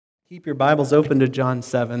Keep your Bibles open to John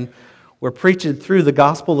 7. We're preaching through the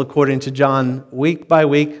gospel according to John week by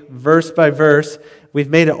week, verse by verse. We've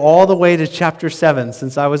made it all the way to chapter 7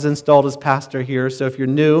 since I was installed as pastor here. So if you're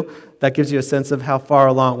new, that gives you a sense of how far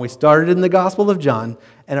along. We started in the Gospel of John,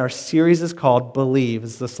 and our series is called Believe,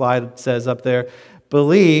 as the slide says up there.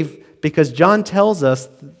 Believe, because John tells us,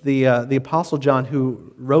 the Apostle John,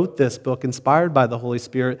 who wrote this book, inspired by the Holy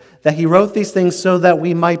Spirit, that he wrote these things so that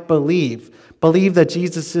we might believe. Believe that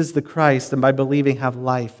Jesus is the Christ, and by believing have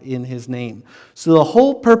life in His name. So the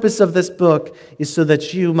whole purpose of this book is so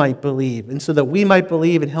that you might believe, and so that we might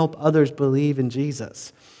believe and help others believe in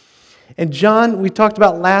Jesus. And John, we talked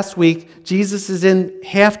about last week, Jesus is in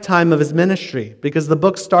halftime of His ministry, because the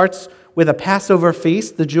book starts with a Passover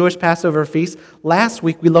feast, the Jewish Passover feast. Last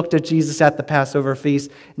week we looked at Jesus at the Passover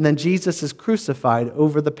feast, and then Jesus is crucified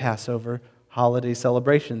over the Passover holiday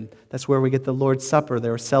celebration. That's where we get the Lord's Supper. They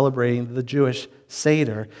were celebrating the Jewish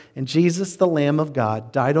Seder. And Jesus, the Lamb of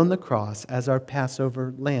God, died on the cross as our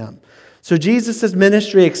Passover lamb. So Jesus'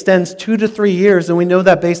 ministry extends 2 to 3 years, and we know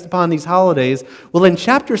that based upon these holidays. Well, in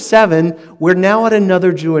chapter 7, we're now at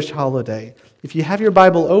another Jewish holiday. If you have your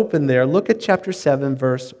Bible open there, look at chapter 7,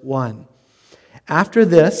 verse 1. After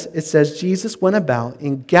this, it says, Jesus went about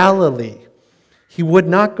in Galilee. He would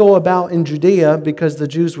not go about in Judea because the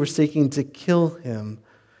Jews were seeking to kill him.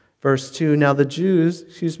 Verse 2, now the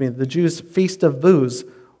Jews' feast of booths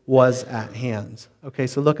was at hand. Okay,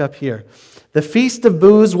 so look up here. The Feast of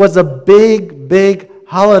Booths was a big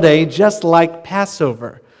holiday, just like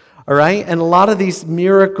Passover. All right? And a lot of these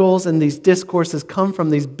miracles and these discourses come from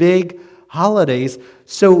these big holidays.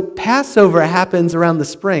 So Passover happens around the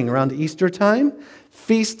spring, around Easter time.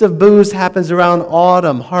 Feast of Booths happens around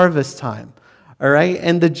autumn, harvest time. All right?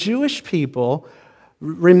 And the Jewish people,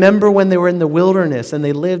 remember when they were in the wilderness and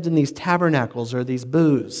they lived in these tabernacles or these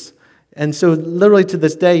booths. And so literally to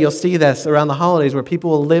this day, you'll see this around the holidays where people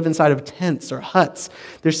will live inside of tents or huts.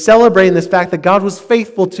 They're celebrating this fact that God was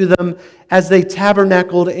faithful to them as they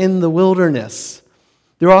tabernacled in the wilderness.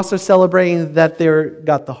 They're also celebrating that they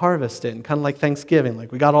got the harvest in, kind of like Thanksgiving,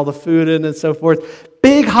 like we got all the food in and so forth.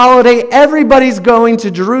 Big holiday, everybody's going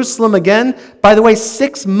to Jerusalem again. By the way,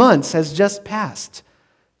 6 months has just passed.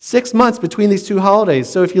 6 months between these two holidays.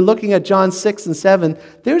 So if you're looking at John 6 and 7,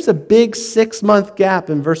 there's a big 6-month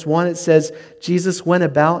gap. In verse 1, it says, Jesus went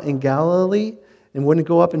about in Galilee and wouldn't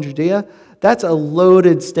go up in Judea. That's a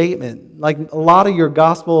loaded statement. Like a lot of your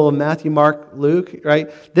gospel of Matthew, Mark, Luke, right?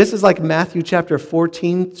 This is like Matthew chapter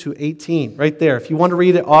 14 to 18, right there. If you want to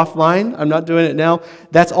read it offline, I'm not doing it now,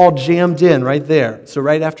 that's all jammed in right there. So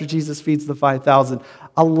right after Jesus feeds the 5,000,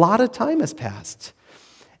 a lot of time has passed.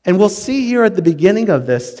 And we'll see here at the beginning of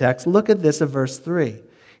this text, look at this of verse 3.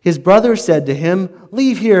 His brother said to him,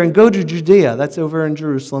 leave here and go to Judea. That's over in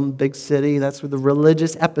Jerusalem, big city. That's where the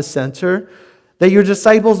religious epicenter. That your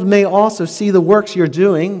disciples may also see the works you're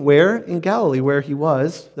doing. Where? In Galilee, where he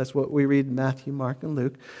was. That's what we read in Matthew, Mark, and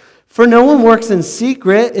Luke. For no one works in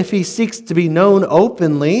secret if he seeks to be known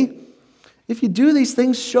openly. If you do these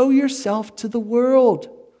things, show yourself to the world.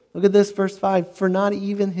 Look at this, verse 5. For not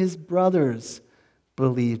even his brothers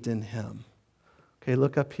believed in him. Okay,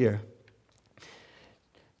 look up here.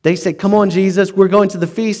 They say, come on, Jesus, we're going to the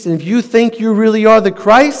feast, and if you think you really are the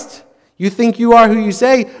Christ, you think you are who you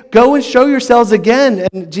say, go and show yourselves again.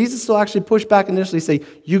 And Jesus will actually push back initially, say,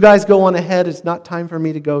 you guys go on ahead, it's not time for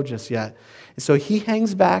me to go just yet. And so he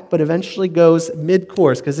hangs back, but eventually goes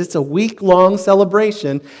mid-course, because it's a week-long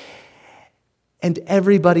celebration, and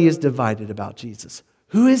everybody is divided about Jesus.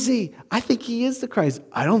 Who is he? I think he is the Christ.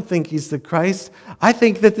 I don't think he's the Christ. I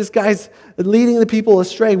think that this guy's leading the people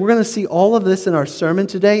astray. We're going to see all of this in our sermon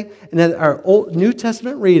today. And in our Old New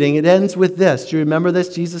Testament reading, it ends with this. Do you remember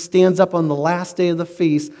this? Jesus stands up on the last day of the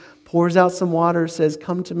feast, pours out some water, says,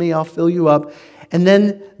 come to me, I'll fill you up. And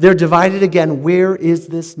then they're divided again. Where is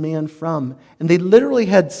this man from? And they literally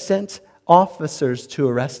had sent officers to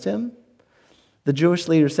arrest him. The Jewish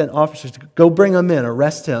leaders sent officers to go bring him in,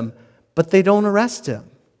 arrest him. But they don't arrest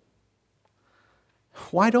him.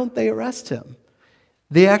 Why don't they arrest him?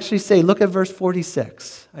 They actually say, look at verse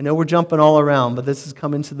 46. I know we're jumping all around, but this is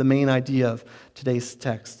coming to the main idea of today's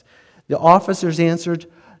text. The officers answered,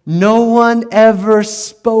 no one ever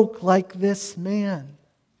spoke like this man.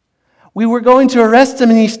 We were going to arrest him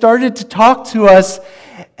and he started to talk to us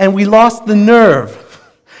and we lost the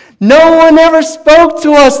nerve. No one ever spoke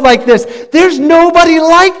to us like this. There's nobody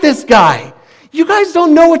like this guy. You guys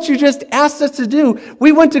don't know what you just asked us to do.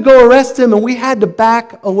 We went to go arrest him and we had to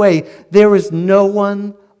back away. There is no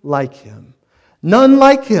one like him. None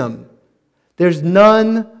like him. There's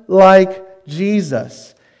none like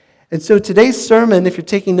Jesus. And so today's sermon, if you're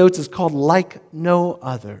taking notes, is called Like No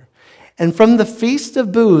Other. And from the Feast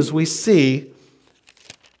of Booths, we see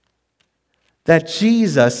that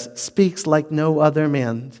Jesus speaks like no other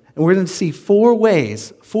man. And we're going to see four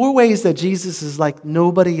ways that Jesus is like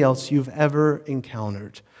nobody else you've ever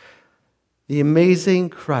encountered. The amazing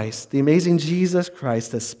Christ, the amazing Jesus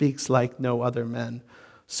Christ that speaks like no other man.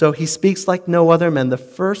 So he speaks like no other man. The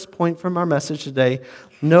first point from our message today,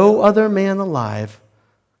 no other man alive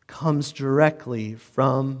comes directly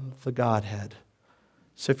from the Godhead.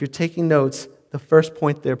 So if you're taking notes, the first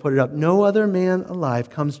point there, put it up. No other man alive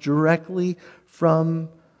comes directly from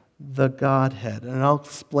the Godhead. And I'll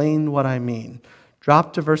explain what I mean.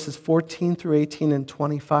 Drop to verses 14 through 18 and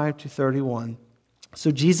 25 to 31. So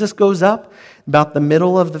Jesus goes up about the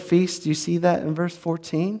middle of the feast. Do you see that in verse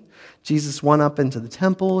 14? Jesus went up into the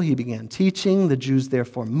temple. He began teaching. The Jews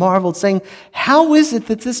therefore marveled, saying, how is it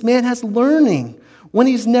that this man has learning when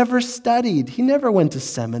he's never studied? He never went to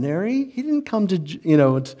seminary. He didn't come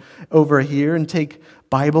to, over here and take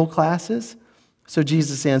Bible classes. So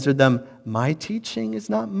Jesus answered them, my teaching is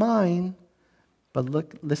not mine, but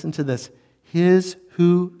listen to this, his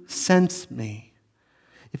who sent me.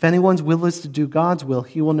 If anyone's will is to do God's will,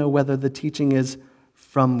 he will know whether the teaching is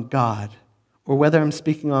from God or whether I'm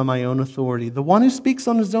speaking on my own authority. The one who speaks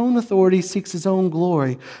on his own authority seeks his own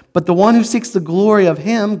glory, but the one who seeks the glory of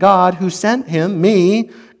him, God, who sent him, me,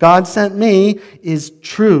 God sent me, is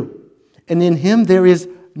true. And in him there is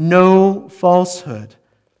no falsehood.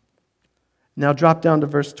 Now drop down to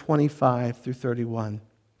verse 25 through 31.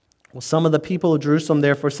 Well, some of the people of Jerusalem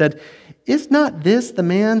therefore said, is not this the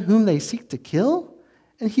man whom they seek to kill?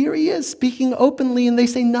 And here he is speaking openly, and they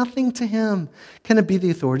say nothing to him. Can it be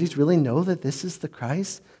the authorities really know that this is the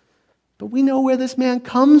Christ? But we know where this man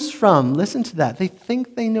comes from. Listen to that. They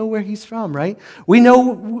think they know where he's from, right? We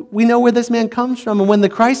know where this man comes from, and when the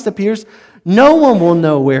Christ appears, no one will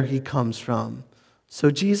know where he comes from.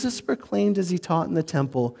 So Jesus proclaimed as he taught in the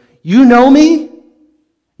temple, you know me?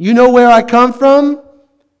 You know where I come from?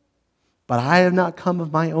 But I have not come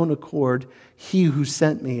of my own accord. He who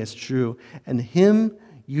sent me is true, and him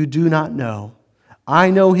you do not know. I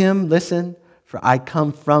know him, listen, for I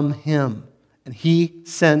come from him, and he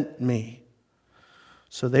sent me.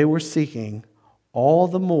 So they were seeking all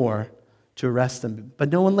the more to arrest him.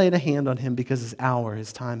 But no one laid a hand on him because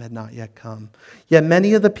his time had not yet come. Yet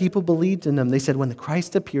many of the people believed in him. They said, when the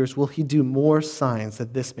Christ appears, will he do more signs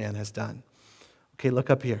that this man has done? Okay, look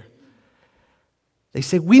up here. They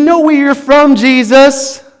say, we know where you're from,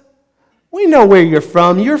 Jesus. We know where you're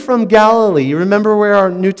from. You're from Galilee. You remember where our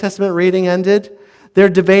New Testament reading ended? They're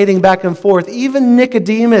debating back and forth. Even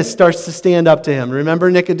Nicodemus starts to stand up to him. Remember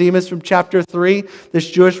Nicodemus from chapter 3? This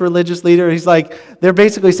Jewish religious leader. They're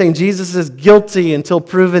basically saying Jesus is guilty until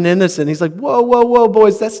proven innocent. He's like, whoa,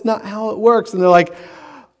 boys, that's not how it works. And they're like,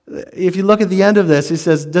 if you look at the end of this, he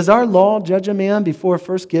says, does our law judge a man before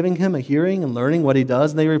first giving him a hearing and learning what he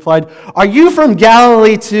does? And they replied, are you from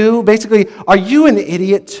Galilee too? Basically, are you an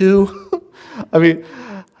idiot too? I mean,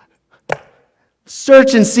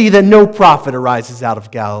 search and see that no prophet arises out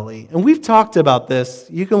of Galilee. And we've talked about this.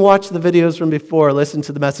 You can watch the videos from before, listen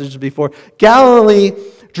to the messages before. Galilee,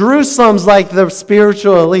 Jerusalem's like the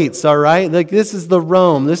spiritual elites, all right? Like this is the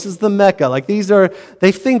Rome, this is the Mecca. Like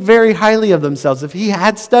they think very highly of themselves. If he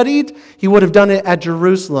had studied, he would have done it at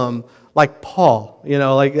Jerusalem, like Paul,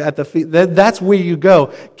 like at the feet. That's where you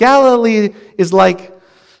go. Galilee is like,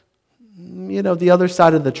 the other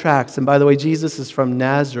side of the tracks. And by the way, Jesus is from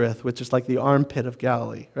Nazareth, which is like the armpit of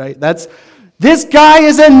Galilee, right? This guy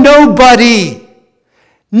is a nobody.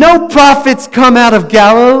 No prophets come out of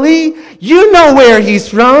Galilee. You know where he's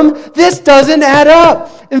from. This doesn't add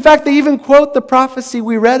up. In fact, they even quote the prophecy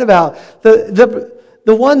we read about.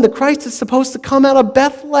 The Christ is supposed to come out of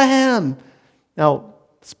Bethlehem. Now,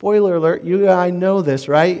 spoiler alert, you and I know this,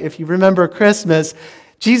 right? If you remember Christmas,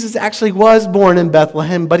 Jesus actually was born in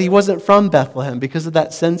Bethlehem, but he wasn't from Bethlehem because of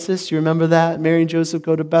that census. You remember that? Mary and Joseph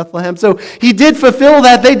go to Bethlehem. So he did fulfill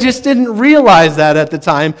that. They just didn't realize that at the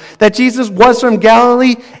time, that Jesus was from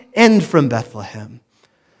Galilee and from Bethlehem.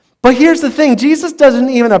 But here's the thing. Jesus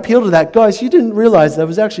doesn't even appeal to that. Guys, you didn't realize I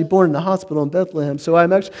was actually born in the hospital in Bethlehem, so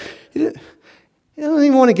he don't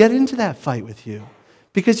even want to get into that fight with you.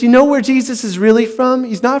 Because you know where Jesus is really from?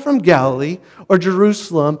 He's not from Galilee or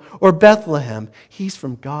Jerusalem or Bethlehem. He's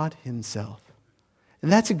from God himself.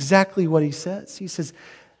 And that's exactly what he says. He says,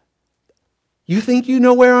 you think you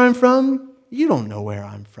know where I'm from? You don't know where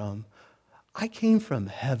I'm from. I came from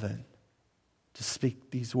heaven to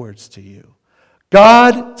speak these words to you.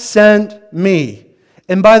 God sent me.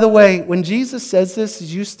 And by the way, when Jesus says this,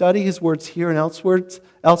 as you study his words here and elsewhere,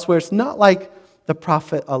 it's not like the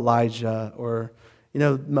prophet Elijah or,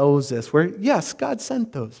 Moses, where, yes, God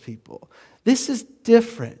sent those people. This is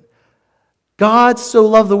different. God so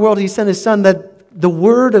loved the world, he sent his son, that the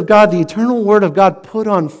Word of God, the eternal Word of God, put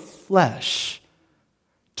on flesh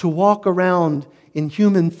to walk around in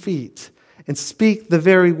human feet and speak the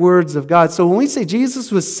very words of God. So when we say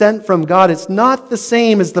Jesus was sent from God, it's not the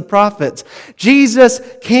same as the prophets. Jesus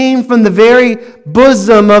came from the very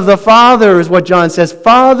bosom of the Father, is what John says.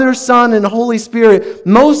 Father, Son, and Holy Spirit.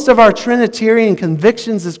 Most of our Trinitarian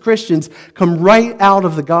convictions as Christians come right out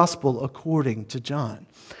of the gospel according to John.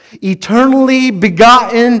 Eternally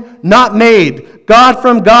begotten, not made. God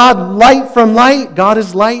from God, light from light. God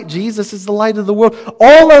is light. Jesus is the light of the world.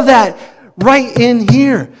 All of that right in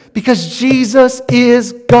here, because Jesus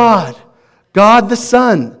is God. God the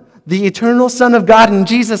Son, the eternal Son of God. And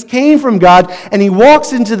Jesus came from God, and he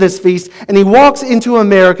walks into this feast, and he walks into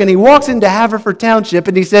America, and he walks into Haverford Township,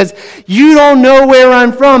 and he says, you don't know where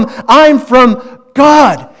I'm from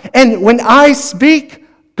God. And when I speak,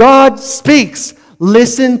 God speaks.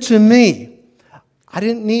 Listen to me. I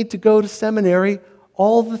didn't need to go to seminary.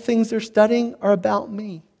 All the things they're studying are about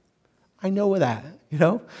me. I know that,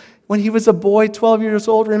 When he was a boy, 12 years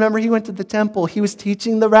old, remember, he went to the temple. He was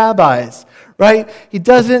teaching the rabbis, right? He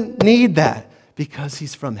doesn't need that because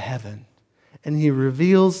he's from heaven. And he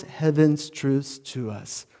reveals heaven's truths to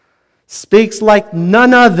us. Speaks like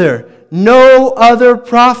none other. No other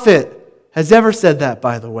prophet has ever said that,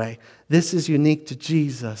 by the way. This is unique to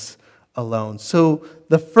Jesus alone. So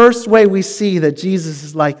the first way we see that Jesus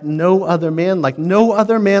is like no other man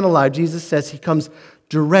alive, Jesus says he comes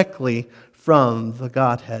directly from the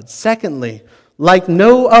Godhead. Secondly, like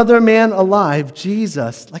no other man alive,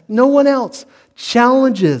 Jesus, like no one else,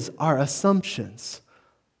 challenges our assumptions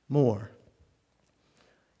more.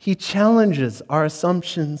 He challenges our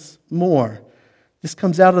assumptions more. This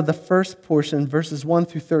comes out of the first portion, verses 1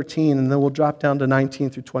 through 13, and then we'll drop down to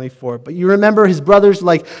 19 through 24. But you remember his brothers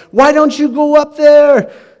like, why don't you go up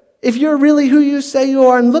there if you're really who you say you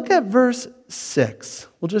are? And look at verse 6.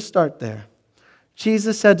 We'll just start there.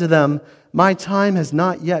 Jesus said to them, my time has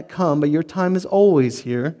not yet come, but your time is always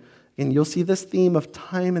here. And you'll see this theme of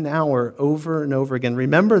time and hour over and over again.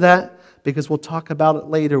 Remember that, because we'll talk about it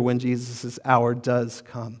later when Jesus' hour does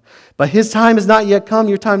come. But his time has not yet come,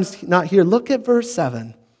 your time is not here. Look at verse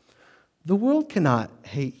 7. The world cannot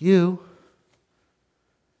hate you,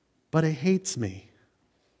 but it hates me.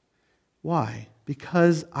 Why?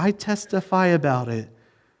 Because I testify about it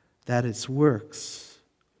that its works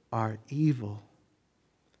are evil.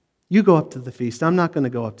 You go up to the feast. I'm not going to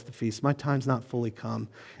go up to the feast. My time's not fully come.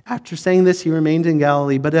 After saying this, he remained in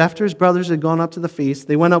Galilee. But after his brothers had gone up to the feast,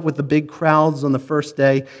 they went up with the big crowds on the first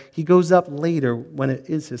day. He goes up later when it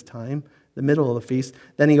is his time, the middle of the feast.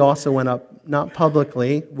 Then he also went up, not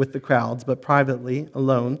publicly with the crowds, but privately,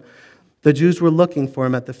 alone. The Jews were looking for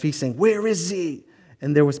him at the feast, saying, where is he?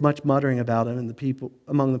 And there was much muttering about him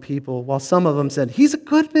among the people, while some of them said, he's a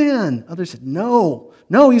good man. Others said, no,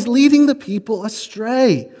 he's leading the people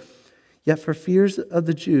astray. Yet for fears of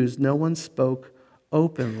the Jews, no one spoke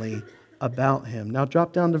openly about him. Now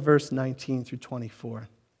drop down to verse 19 through 24.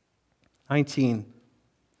 19.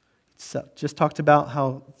 Just talked about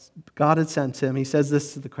how God had sent him. He says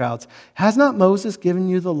this to the crowds. Has not Moses given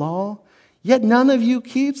you the law? Yet none of you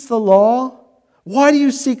keeps the law. Why do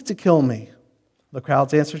you seek to kill me? The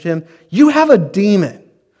crowds answered him, you have a demon.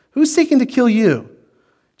 Who's seeking to kill you?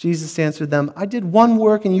 Jesus answered them, I did one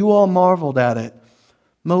work and you all marveled at it.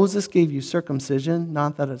 Moses gave you circumcision,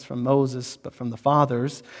 not that it's from Moses, but from the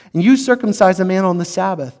fathers. And you circumcise a man on the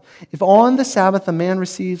Sabbath. If on the Sabbath a man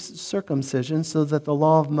receives circumcision so that the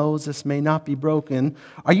law of Moses may not be broken,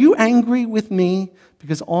 are you angry with me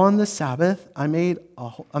because on the Sabbath I made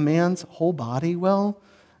a man's whole body well?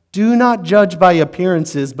 Do not judge by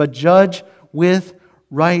appearances, but judge with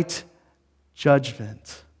right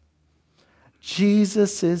judgment.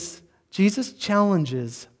 Jesus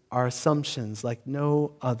challenges our assumptions like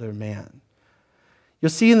no other man. You'll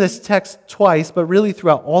see in this text twice, but really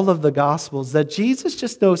throughout all of the Gospels, that Jesus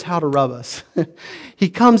just knows how to rub us. He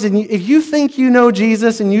comes and if you think you know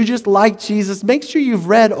Jesus and you just like Jesus, make sure you've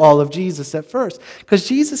read all of Jesus at first, because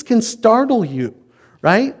Jesus can startle you,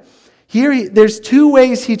 right? Here, there's two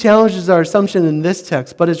ways he challenges our assumption in this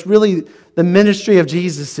text, but it's really the ministry of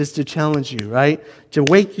Jesus is to challenge you, right? To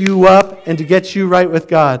wake you up and to get you right with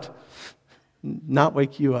God. Not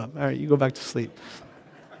wake you up. All right, you go back to sleep.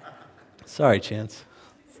 Sorry, Chance.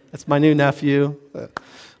 That's my new nephew.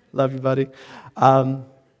 Love you, buddy.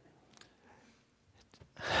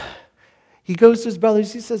 He goes to his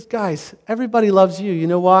brothers. He says, guys, everybody loves you. You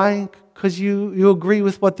know why? Because you agree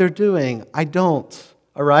with what they're doing. I don't.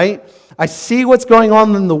 all right? I see what's going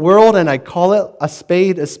on in the world, and I call it a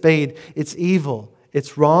spade a spade. It's evil.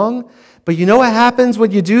 It's wrong. But you know what happens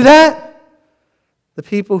when you do that? The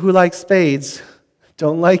people who like spades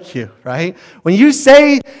don't like you, right? When you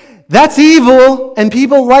say that's evil, and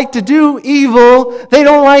people like to do evil, they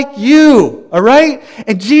don't like you, all right?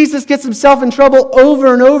 And Jesus gets himself in trouble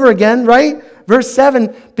over and over again, right? Verse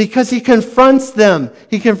 7, because he confronts them.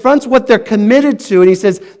 He confronts what they're committed to. And he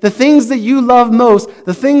says, the things that you love most,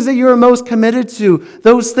 the things that you're most committed to,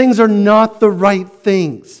 those things are not the right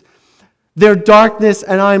things. They're darkness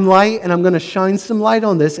and I'm light, and I'm going to shine some light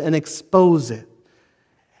on this and expose it.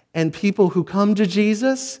 And people who come to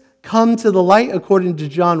Jesus come to the light, according to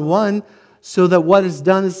John 1, so that what is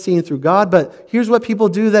done is seen through God. But here's what people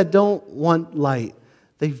do that don't want light.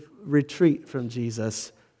 They retreat from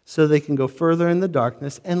Jesus so they can go further in the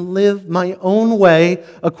darkness and live my own way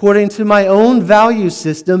according to my own value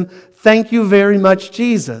system. Thank you very much,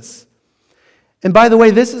 Jesus. And by the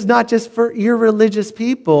way, this is not just for irreligious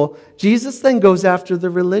people. Jesus then goes after the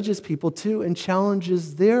religious people too and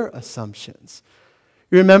challenges their assumptions.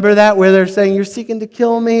 You remember that, where they're saying, you're seeking to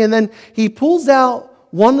kill me? And then he pulls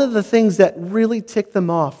out one of the things that really ticked them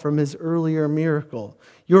off from his earlier miracle.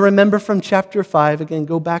 You'll remember from chapter 5. Again,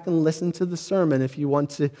 go back and listen to the sermon if you want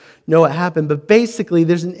to know what happened. But basically,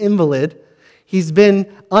 there's an invalid. He's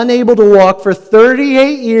been unable to walk for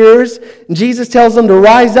 38 years. And Jesus tells him to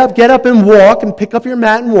rise up, get up and walk, and pick up your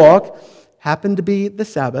mat and walk. Happened to be the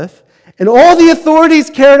Sabbath. And all the authorities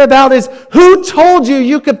cared about is, who told you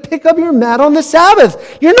you could pick up your mat on the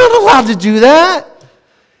Sabbath? You're not allowed to do that.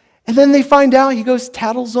 And then they find out, he goes,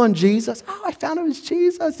 tattles on Jesus. Oh, I found it was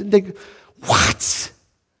Jesus. And they go, what?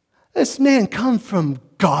 This man come from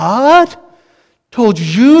God? Told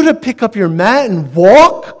you to pick up your mat and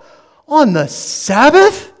walk on the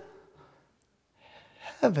Sabbath?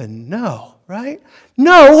 Heaven, no, right?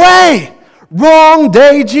 No way! Wrong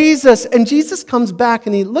day, Jesus. And Jesus comes back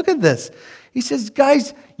and look at this. He says,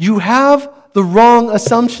 guys, you have the wrong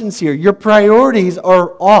assumptions here. Your priorities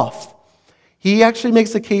are off. He actually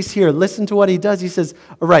makes a case here. Listen to what he does. He says,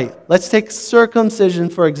 all right, let's take circumcision,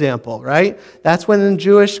 for example, right? That's when in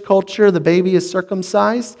Jewish culture the baby is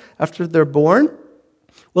circumcised after they're born.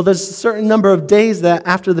 Well, there's a certain number of days that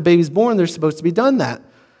after the baby's born, they're supposed to be done that.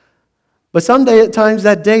 But sometimes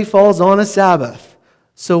that day falls on a Sabbath.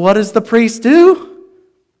 So what does the priest do?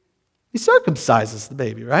 He circumcises the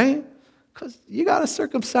baby, right? Because you got to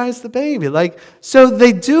circumcise the baby. So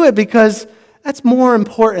they do it because that's more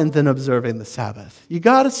important than observing the Sabbath. You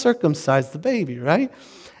got to circumcise the baby, right?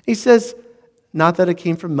 He says, not that it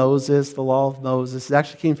came from Moses, the law of Moses. It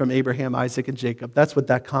actually came from Abraham, Isaac, and Jacob. That's what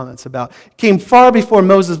that comment's about. It came far before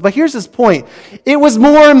Moses. But here's his point. It was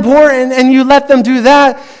more important, and you let them do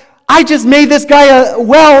that. I just made this guy a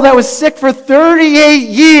well that was sick for 38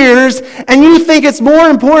 years, and you think it's more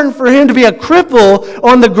important for him to be a cripple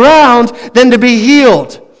on the ground than to be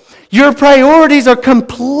healed. Your priorities are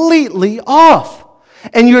completely off.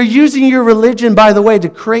 And you're using your religion, by the way, to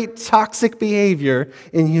create toxic behavior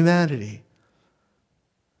in humanity.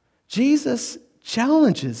 Jesus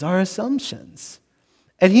challenges our assumptions.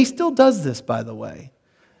 And he still does this, by the way.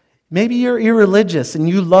 Maybe you're irreligious and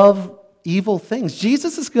you love evil things.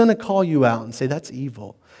 Jesus is going to call you out and say, that's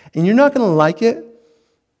evil. And you're not going to like it,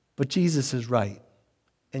 but Jesus is right,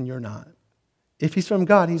 and you're not. If he's from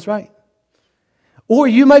God, he's right. Or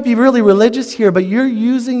you might be really religious here, but you're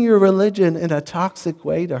using your religion in a toxic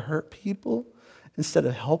way to hurt people instead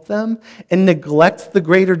of help them, and neglect the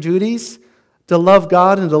greater duties to love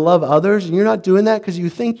God and to love others. And you're not doing that because you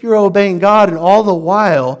think you're obeying God, and all the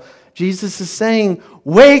while, Jesus is saying,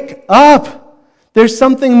 wake up! There's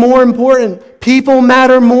something more important. People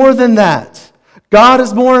matter more than that. God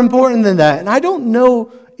is more important than that. And I don't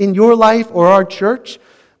know in your life or our church,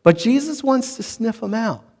 but Jesus wants to sniff them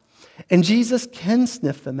out. And Jesus can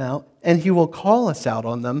sniff them out, and he will call us out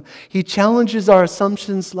on them. He challenges our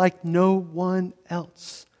assumptions like no one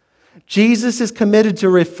else. Jesus is committed to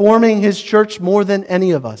reforming his church more than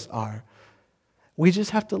any of us are. We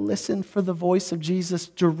just have to listen for the voice of Jesus,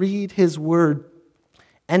 to read his word.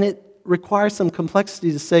 And it requires some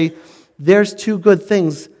complexity to say, there's two good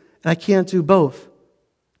things, and I can't do both.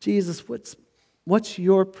 Jesus, what's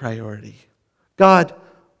your priority? God,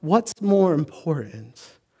 what's more important?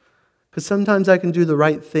 Because sometimes I can do the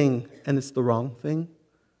right thing, and it's the wrong thing,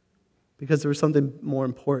 because there was something more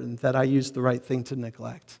important that I used the right thing to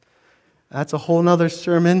neglect. That's a whole nother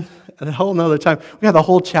sermon and a whole nother time. We have a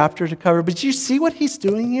whole chapter to cover, but do you see what he's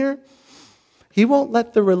doing here? He won't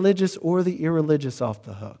let the religious or the irreligious off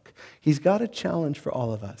the hook. He's got a challenge for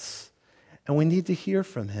all of us, and we need to hear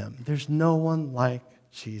from him. There's no one like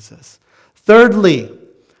Jesus. Thirdly,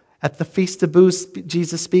 at the Feast of Booths,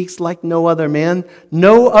 Jesus speaks like no other man.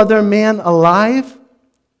 No other man alive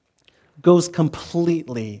goes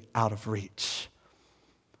completely out of reach.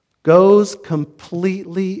 Goes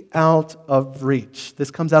completely out of reach.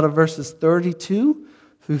 This comes out of verses 32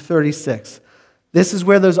 through 36. This is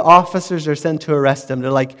where those officers are sent to arrest him.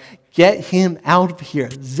 They're like, get him out of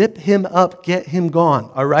here. Zip him up. Get him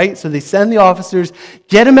gone. All right? So they send the officers,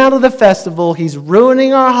 get him out of the festival. He's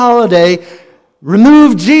ruining our holiday.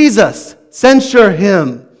 Remove Jesus. Censure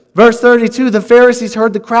him. Verse 32, the Pharisees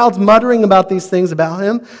heard the crowds muttering about these things about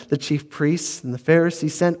him. The chief priests and the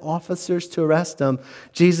Pharisees sent officers to arrest him.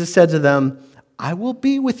 Jesus said to them, I will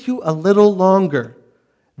be with you a little longer.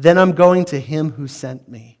 Then I'm going to him who sent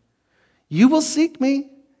me. You will seek me,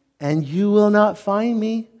 and you will not find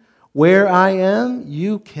me. Where I am,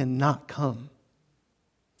 you cannot come.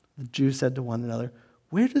 The Jews said to one another,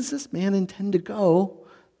 where does this man intend to go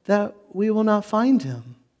that we will not find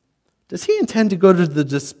him? Does he intend to go to the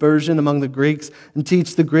dispersion among the Greeks and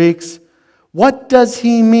teach the Greeks? What does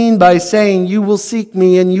he mean by saying, you will seek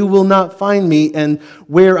me and you will not find me, and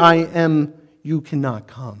where I am, you cannot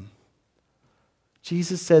come?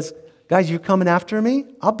 Jesus says, guys, you're coming after me?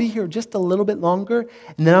 I'll be here just a little bit longer,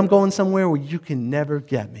 and then I'm going somewhere where you can never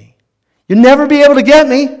get me. You'll never be able to get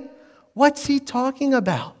me. What's he talking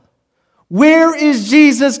about? Where is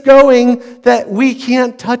Jesus going that we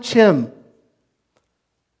can't touch him?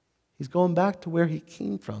 He's going back to where he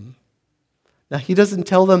came from. Now, he doesn't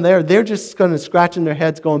tell them there. They're just going to scratching their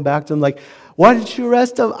heads going back to him like, why did you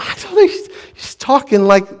arrest him? I don't know. He's talking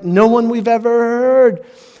like no one we've ever heard.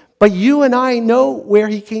 But you and I know where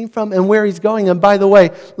he came from and where he's going. And by the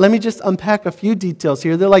way, let me just unpack a few details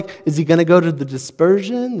here. They're like, is he going to go to the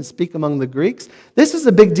dispersion and speak among the Greeks? This is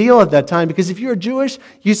a big deal at that time because if you're Jewish,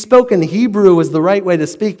 you spoke in Hebrew was the right way to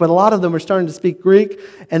speak. But a lot of them were starting to speak Greek,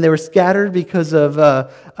 and they were scattered because of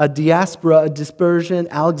a diaspora, a dispersion.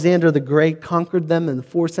 Alexander the Great conquered them in the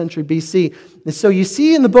 4th century BC. And so you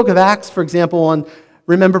see in the book of Acts, for example,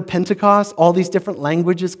 remember Pentecost, all these different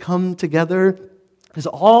languages come together. Because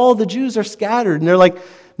all the Jews are scattered. And they're like,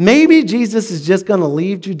 maybe Jesus is just going to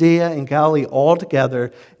leave Judea and Galilee altogether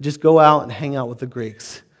and just go out and hang out with the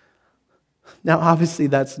Greeks. Now, obviously,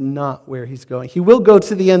 that's not where he's going. He will go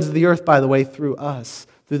to the ends of the earth, by the way, through us,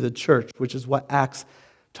 through the church, which is what Acts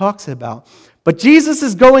talks about. But Jesus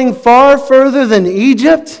is going far further than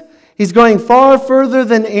Egypt. He's going far further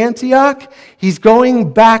than Antioch. He's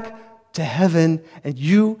going back to heaven, and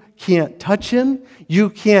you can't touch him. You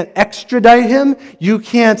can't extradite him. You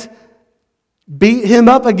can't beat him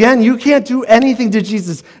up again. You can't do anything to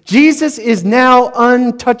Jesus. Jesus is now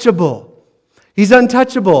untouchable. He's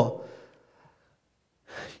untouchable.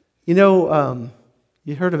 You know,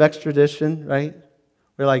 you heard of extradition, right?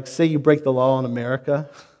 Where like, say you break the law in America,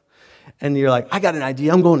 and you're like, I got an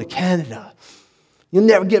idea. I'm going to Canada. You'll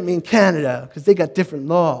never get me in Canada because they got different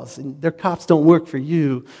laws and their cops don't work for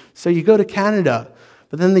you. So you go to Canada.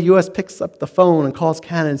 But then the U.S. picks up the phone and calls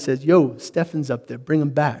Canada and says, yo, Stefan's up there, bring him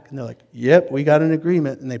back. And they're like, yep, we got an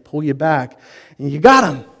agreement. And they pull you back. And you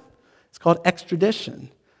got him. It's called extradition.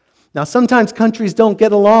 Now, sometimes countries don't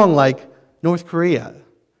get along like North Korea.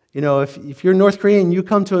 You know, if you're North Korean and you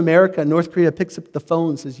come to America, North Korea picks up the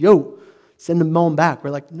phone and says, yo, send him on back.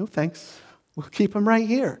 We're like, no thanks. We'll keep him right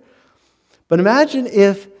here. But imagine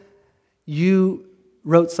if you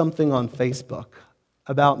wrote something on Facebook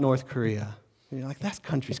about North Korea. And you're like, that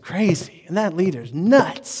country's crazy, and that leader's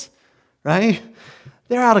nuts, right?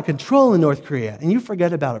 They're out of control in North Korea, and you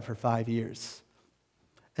forget about it for 5 years.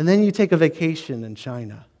 And then you take a vacation in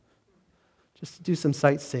China just to do some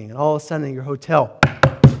sightseeing, and all of a sudden in your hotel,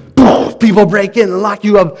 people break in and lock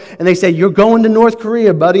you up, and they say, you're going to North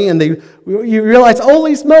Korea, buddy, and you realize,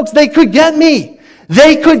 holy smokes, they could get me.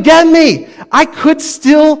 They could get me. I could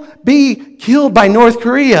still be killed by North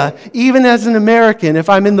Korea, even as an American, if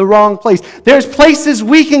I'm in the wrong place. There's places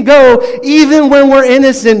we can go, even when we're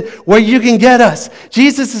innocent, where you can get us.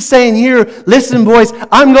 Jesus is saying here, listen, boys,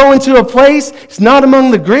 I'm going to a place. It's not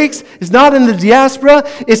among the Greeks. It's not in the diaspora.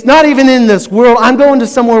 It's not even in this world. I'm going to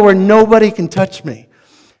somewhere where nobody can touch me.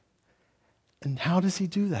 And how does he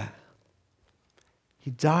do that?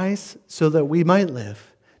 He dies so that we might live.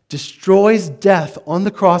 Destroys death on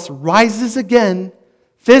the cross, rises again,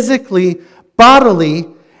 physically, bodily,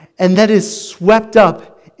 and that is swept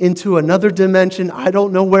up into another dimension. I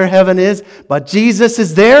don't know where heaven is, but Jesus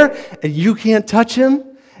is there, and you can't touch him,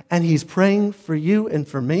 and he's praying for you and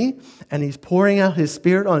for me, and he's pouring out his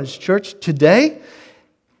Spirit on his church today.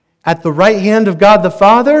 At the right hand of God the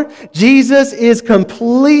Father, Jesus is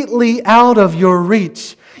completely out of your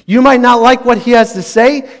reach. You might not like what he has to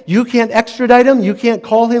say. You can't extradite him. You can't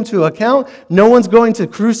call him to account. No one's going to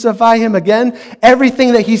crucify him again.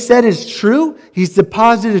 Everything that he said is true. He's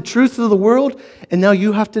deposited truth to the world, and now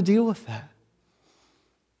you have to deal with that.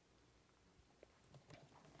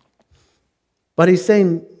 But he's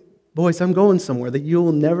saying, boys, I'm going somewhere that you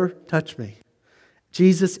will never touch me.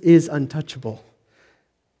 Jesus is untouchable.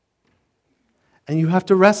 And you have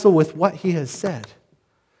to wrestle with what he has said.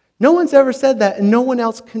 No one's ever said that, and no one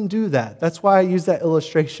else can do that. That's why I used that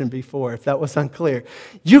illustration before, if that was unclear.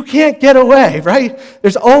 You can't get away, right?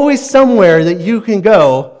 There's always somewhere that you can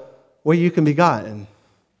go where you can be gotten.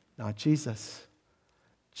 Not Jesus.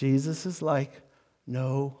 Jesus is like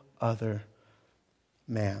no other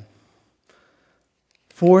man.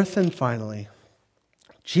 Fourth and finally,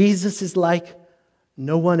 Jesus is like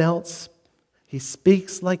no one else. He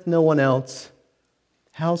speaks like no one else.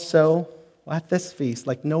 How so? Well, at this feast,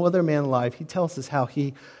 like no other man alive, he tells us how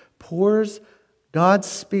he pours God's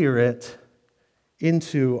Spirit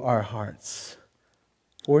into our hearts.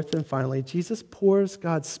 Fourth and finally, Jesus pours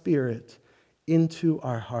God's Spirit into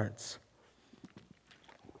our hearts.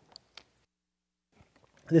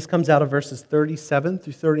 This comes out of verses 37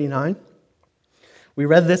 through 39. We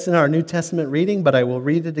read this in our New Testament reading, but I will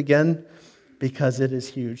read it again because it is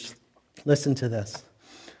huge. Listen to this.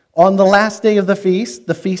 On the last day of the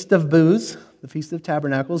Feast of Booths, the Feast of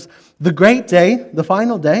Tabernacles, the great day, the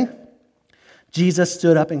final day, Jesus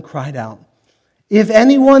stood up and cried out, "If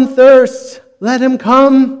anyone thirsts, let him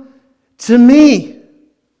come to me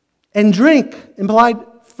and drink," implied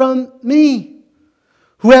from me.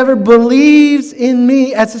 "Whoever believes in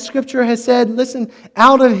me," as the scripture has said, listen,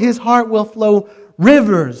 "out of his heart will flow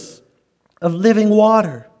rivers of living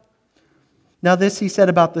water." Now this he said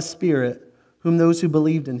about the Spirit, whom those who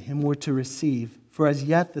believed in him were to receive. For as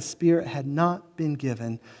yet the Spirit had not been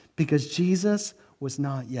given, because Jesus was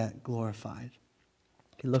not yet glorified.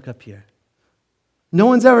 Okay, look up here. No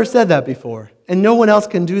one's ever said that before, and no one else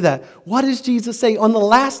can do that. What does Jesus say on the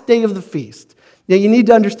last day of the feast? Now, you need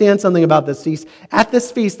to understand something about this feast. At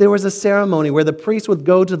this feast, there was a ceremony where the priest would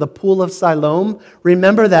go to the pool of Siloam.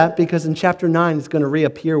 Remember that because in chapter 9, it's going to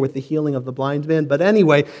reappear with the healing of the blind man. But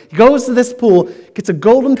anyway, he goes to this pool, gets a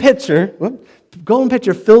golden pitcher,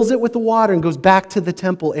 fills it with the water and goes back to the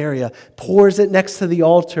temple area, pours it next to the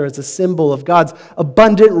altar as a symbol of God's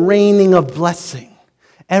abundant raining of blessing.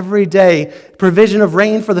 Every day, provision of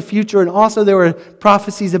rain for the future, and also there were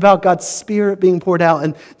prophecies about God's Spirit being poured out,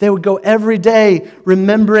 and they would go every day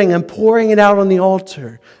remembering and pouring it out on the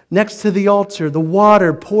altar. Next to the altar, the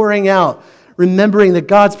water pouring out, remembering that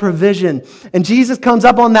God's provision. And Jesus comes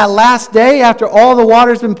up on that last day after all the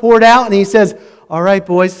water's been poured out, and he says, "All right,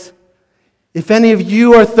 boys, if any of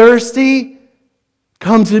you are thirsty,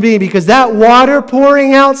 come to me," because that water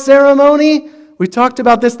pouring out ceremony, we talked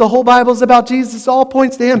about this, the whole Bible's about Jesus, all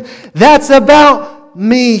points to him. That's about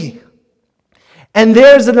me. And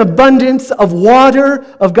there's an abundance of water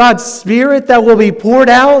of God's Spirit that will be poured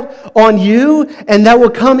out on you and that will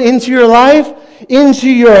come into your life, into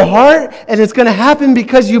your heart, and it's going to happen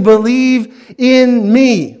because you believe in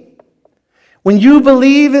me. When you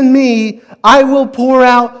believe in me, I will pour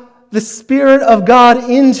out the Spirit of God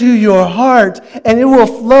into your heart, and it will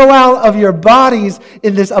flow out of your bodies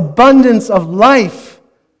in this abundance of life,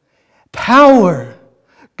 power,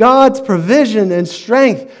 God's provision and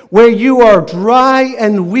strength. Where you are dry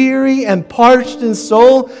and weary and parched in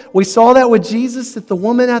soul, we saw that with Jesus at the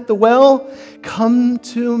woman at the well. Come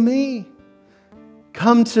to me,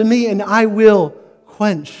 and I will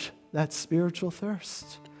quench that spiritual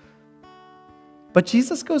thirst. But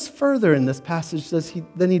Jesus goes further in this passage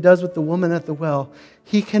than he does with the woman at the well.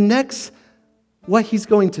 He connects what he's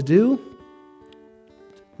going to do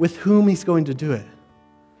with whom he's going to do it.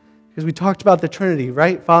 Because we talked about the Trinity,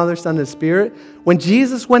 right? Father, Son, and Spirit. When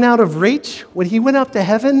Jesus went out of reach, when he went up to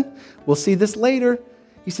heaven, we'll see this later,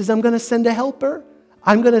 he says, "I'm going to send a helper.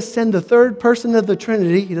 I'm going to send the third person of the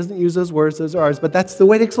Trinity." He doesn't use those words, those are ours, but that's the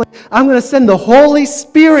way to explain. "I'm going to send the Holy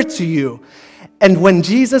Spirit to you." And when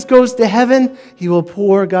Jesus goes to heaven, he will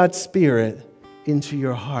pour God's Spirit into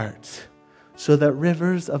your heart so that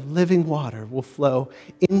rivers of living water will flow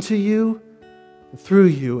into you, through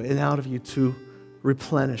you, and out of you to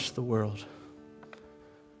replenish the world.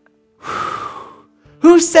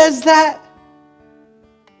 Who says that?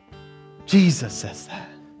 Jesus says that.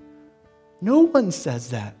 No one says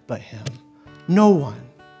that but him. No one.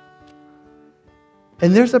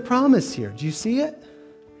 And there's a promise here. Do you see it?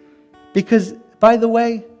 Because, by the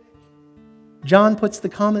way, John puts the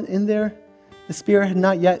comment in there, the Spirit had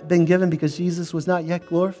not yet been given because Jesus was not yet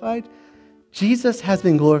glorified. Jesus has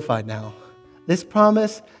been glorified now. This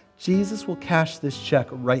promise, Jesus will cash this check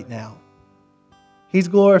right now. He's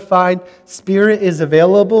glorified. Spirit is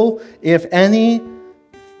available. If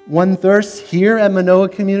anyone thirsts here at Manoa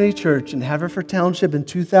Community Church in Haverford Township in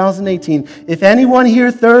 2018, if anyone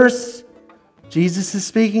here thirsts, Jesus is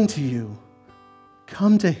speaking to you.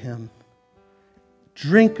 Come to Him.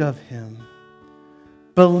 Drink of Him.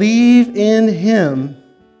 Believe in Him.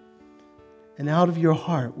 And out of your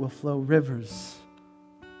heart will flow rivers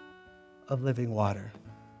of living water.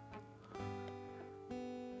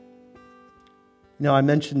 I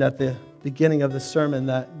mentioned at the beginning of the sermon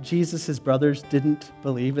that Jesus' brothers didn't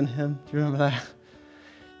believe in Him. Do you remember that?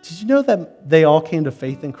 Did you know that they all came to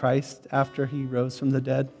faith in Christ after He rose from the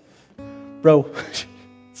dead? Bro,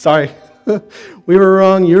 sorry. We were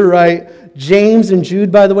wrong. You're right. James and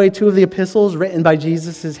Jude, by the way, two of the epistles written by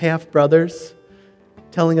Jesus' half-brothers,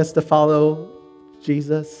 telling us to follow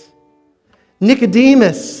Jesus.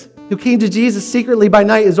 Nicodemus, who came to Jesus secretly by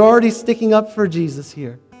night, is already sticking up for Jesus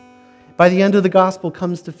here. By the end of the gospel,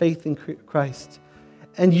 comes to faith in Christ.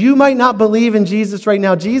 And you might not believe in Jesus right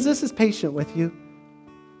now. Jesus is patient with you,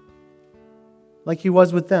 like He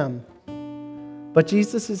was with them. But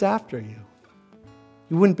Jesus is after you.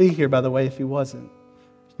 You wouldn't be here, by the way, if He wasn't.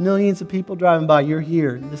 Millions of people driving by. You're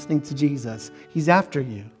here listening to Jesus. He's after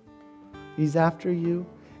you. He's after you,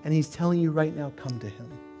 and He's telling you right now, come to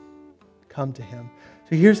Him. Come to Him.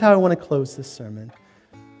 So here's how I want to close this sermon.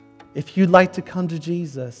 If you'd like to come to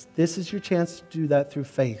Jesus, this is your chance to do that through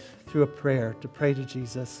faith, through a prayer, to pray to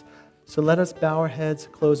Jesus. So let us bow our heads,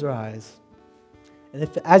 close our eyes. And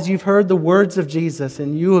if, as you've heard the words of Jesus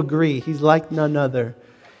and you agree He's like none other,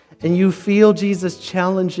 and you feel Jesus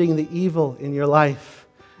challenging the evil in your life,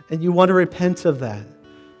 and you want to repent of that,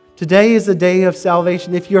 today is a day of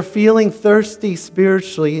salvation. If you're feeling thirsty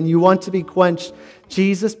spiritually and you want to be quenched,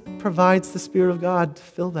 Jesus provides the Spirit of God to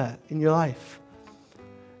fill that in your life.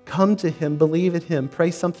 Come to Him, believe in Him,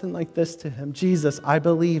 pray something like this to Him. Jesus, I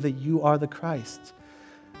believe that You are the Christ.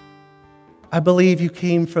 I believe You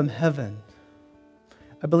came from heaven.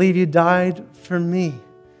 I believe You died for me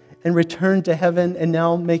and returned to heaven, and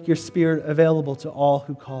now make Your Spirit available to all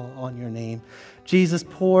who call on Your name. Jesus,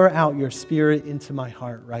 pour out Your Spirit into my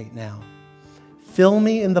heart right now. Fill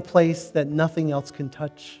me in the place that nothing else can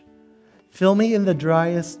touch. Fill me in the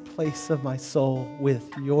driest place of my soul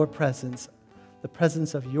with Your presence, the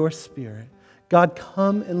presence of Your Spirit. God,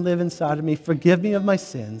 come and live inside of me. Forgive me of my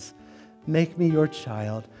sins. Make me Your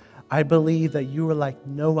child. I believe that You are like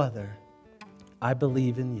no other. I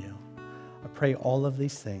believe in You. I pray all of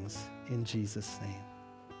these things in Jesus' name.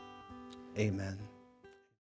 Amen.